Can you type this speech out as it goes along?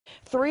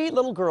Three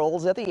little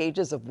girls at the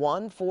ages of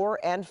 1, 4,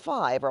 and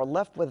 5 are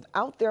left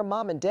without their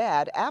mom and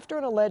dad after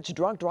an alleged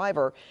drunk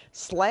driver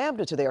slammed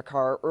into their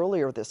car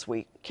earlier this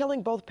week,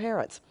 killing both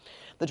parents.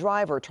 The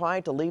driver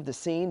tried to leave the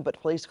scene,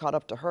 but police caught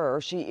up to her.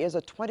 She is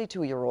a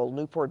 22-year-old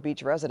Newport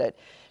Beach resident.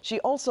 She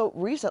also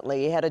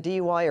recently had a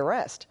DUI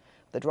arrest.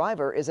 The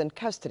driver is in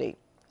custody.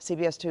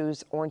 CBS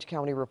 2's Orange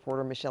County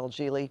reporter Michelle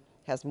Geely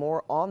has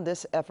more on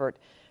this effort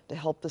to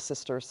help the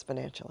sisters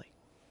financially.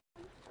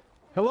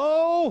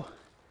 Hello?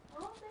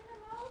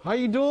 How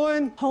you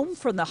doing? Home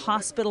from the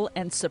hospital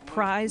and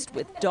surprised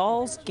with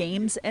dolls,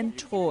 games, and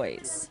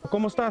toys.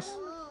 ¿Cómo estás?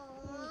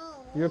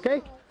 You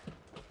okay?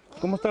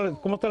 ¿Cómo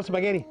está el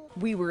spaghetti?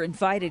 We were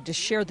invited to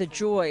share the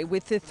joy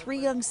with the three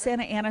young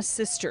Santa Ana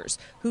sisters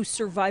who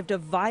survived a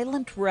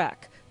violent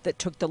wreck that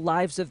took the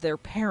lives of their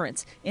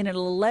parents in an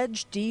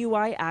alleged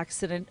DUI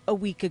accident a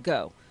week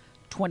ago.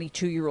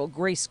 22-year-old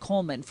Grace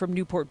Coleman from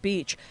Newport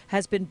Beach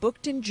has been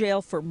booked in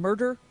jail for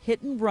murder,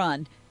 hit and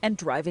run, and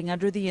driving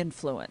under the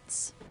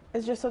influence.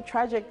 It's just so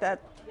tragic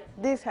that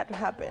this had to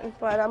happen.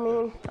 But I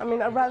mean,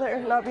 I'd rather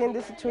not be in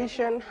this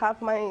situation,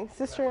 have my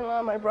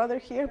sister-in-law, my brother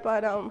here,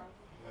 but I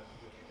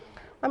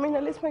mean,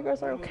 at least my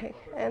girls are okay.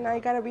 And I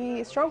gotta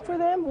be strong for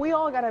them. We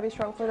all gotta be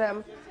strong for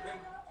them.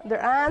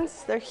 They're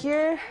aunts, they're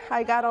here.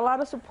 I got a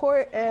lot of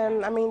support,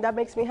 and I mean, that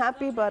makes me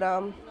happy, but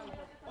I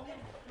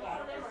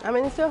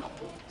mean, it still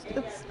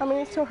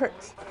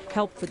hurts.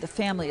 Help for the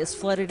family has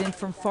flooded in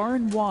from far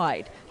and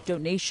wide.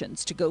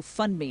 Donations to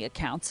GoFundMe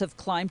accounts have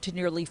climbed to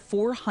nearly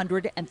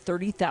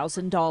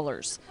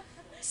 $430,000.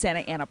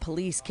 Santa Ana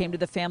police came to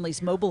the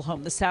family's mobile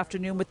home this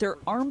afternoon with their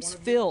arms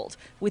filled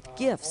with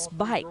gifts,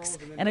 bikes,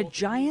 and a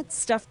giant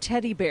stuffed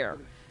teddy bear.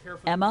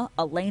 Emma,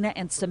 Elena,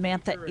 and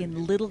Samantha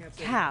in little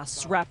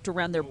casts wrapped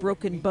around their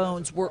broken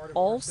bones were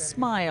all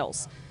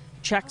smiles.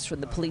 Checks from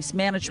the police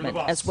management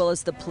as well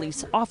as the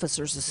Police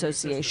Officers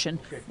Association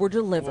were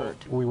delivered.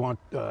 We want,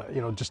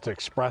 just to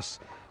express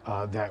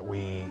that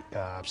we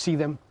see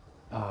them,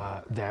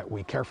 that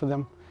we care for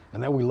them,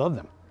 and that we love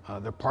them.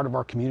 They're part of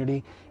our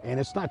community, and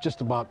it's not just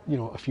about,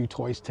 a few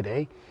toys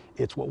today.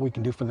 It's what we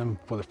can do for them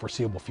for the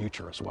foreseeable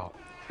future as well.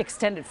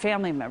 Extended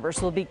family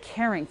members will be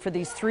caring for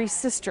these three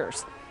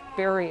sisters.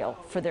 Burial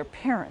for their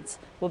parents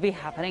will be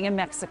happening in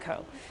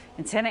Mexico.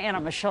 In Santa Ana,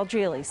 Michelle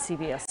Geely,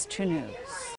 CBS 2 News.